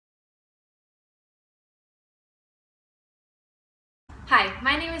Hi,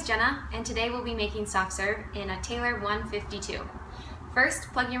 my name is Jenna, and today we'll be making soft serve in a Taylor 152.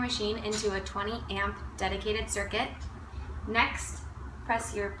 First, plug your machine into a 20 amp dedicated circuit. Next,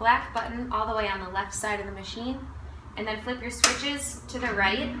 press your black button all the way on the left side of the machine, and then flip your switches to the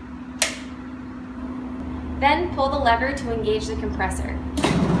right. Then pull the lever to engage the compressor.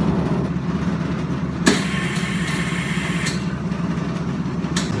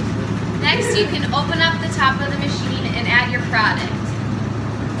 Next, you can open up the top of the machine and add your product.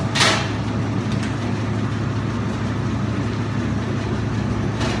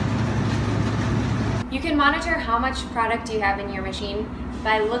 You can monitor how much product you have in your machine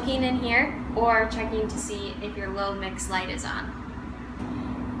by looking in here or checking to see if your low mix light is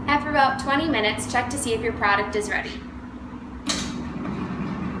on. After about 20 minutes, check to see if your product is ready.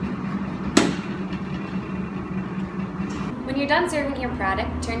 When you're done serving your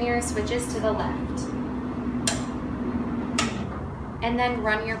product, turn your switches to the left and then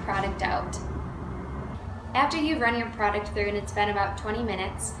run your product out. After you've run your product through and it's been about 20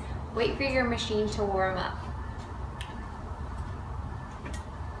 minutes, wait for your machine to warm up.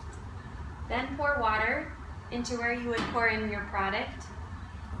 Then pour water into where you would pour in your product.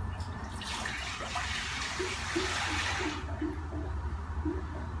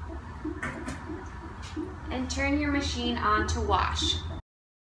 And turn your machine on to wash.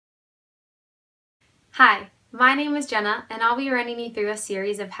 Hi, my name is Jenna, and I'll be running you through a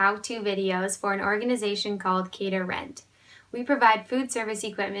series of how-to videos for an organization called Cater Rent. We provide food service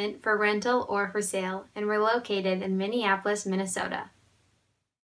equipment for rental or for sale, and we're located in Minneapolis, Minnesota.